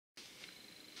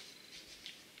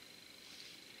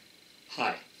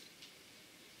Hi.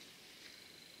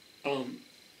 Um,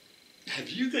 have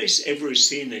you guys ever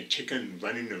seen a chicken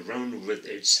running around with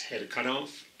its head cut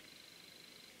off?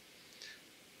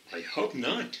 I hope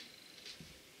not.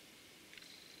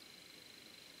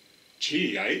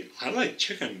 Gee, I like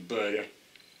chicken, but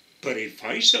if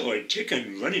I saw a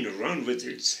chicken running around with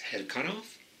its head cut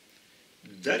off,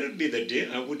 that'd be the day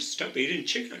I would stop eating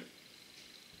chicken.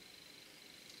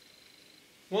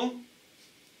 Well,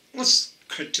 let's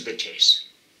cut to the chase.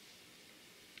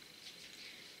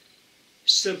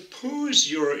 Suppose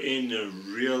you're in a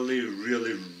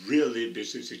really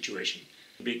busy situation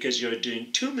because you're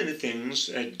doing too many things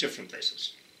at different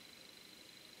places.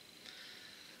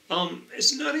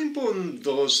 It's not important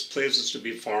those places to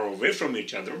be far away from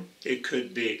each other. It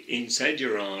could be inside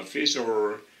your office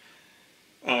or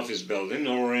office building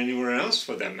or anywhere else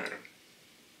for that matter.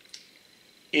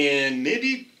 And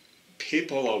maybe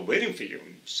people are waiting for you.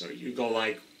 So you go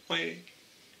like, wait,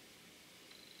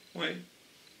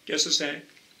 just a sec.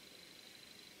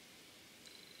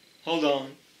 Hold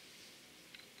on.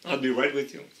 I'll be right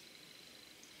with you.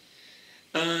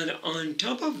 And on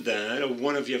top of that,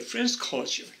 one of your friends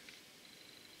calls you.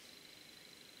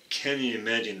 Can you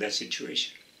imagine that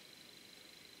situation?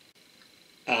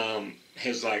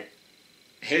 He's like,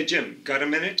 hey Jim, got a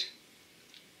minute?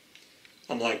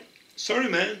 I'm like, sorry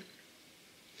man,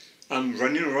 I'm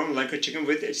running around like a chicken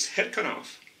with its head cut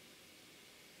off.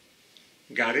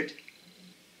 Got it?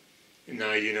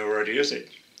 Now you know where to use it.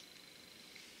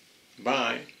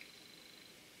 Bye.